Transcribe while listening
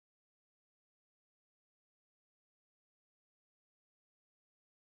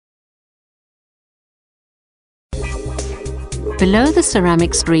Below the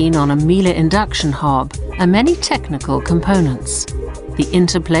ceramic screen on a Miele induction hob are many technical components. The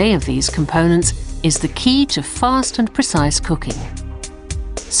interplay of these components is the key to fast and precise cooking.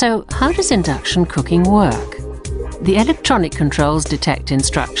 So, how does induction cooking work? The electronic controls detect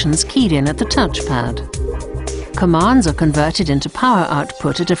instructions keyed in at the touchpad. Commands are converted into power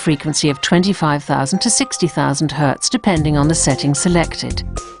output at a frequency of 25,000 to 60,000 Hz depending on the setting selected.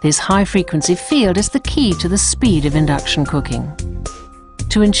 This high-frequency field is the key to the speed of induction cooking.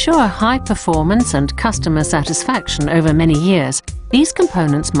 To ensure high performance and customer satisfaction over many years, these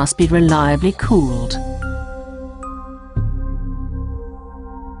components must be reliably cooled.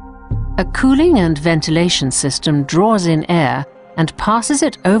 A cooling and ventilation system draws in air and passes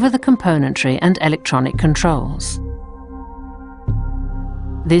it over the componentry and electronic controls.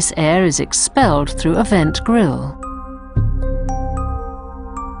 This air is expelled through a vent grill.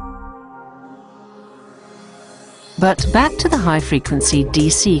 But back to the high-frequency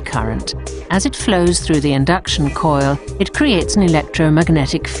DC current. As it flows through the induction coil, it creates an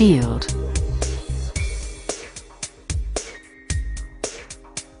electromagnetic field.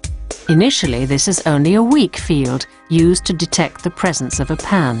 Initially, this is only a weak field used to detect the presence of a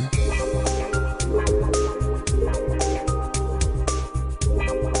pan.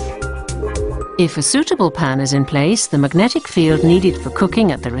 If a suitable pan is in place, the magnetic field needed for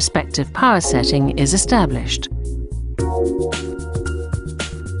cooking at the respective power setting is established.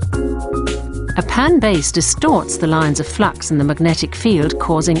 A pan base distorts the lines of flux in the magnetic field,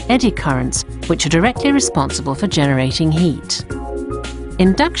 causing eddy currents, which are directly responsible for generating heat.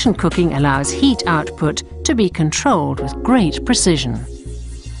 Induction cooking allows heat output to be controlled with great precision.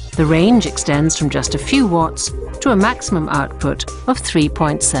 The range extends from just a few watts to a maximum output of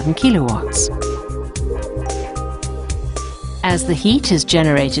 3.7 kilowatts. As the heat is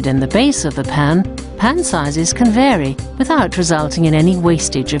generated in the base of the pan, pan sizes can vary without resulting in any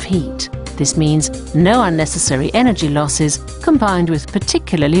wastage of heat. This means no unnecessary energy losses combined with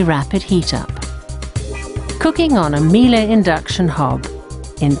particularly rapid heat up. Cooking on a Miele induction hob.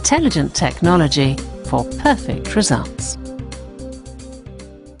 Intelligent technology for perfect results.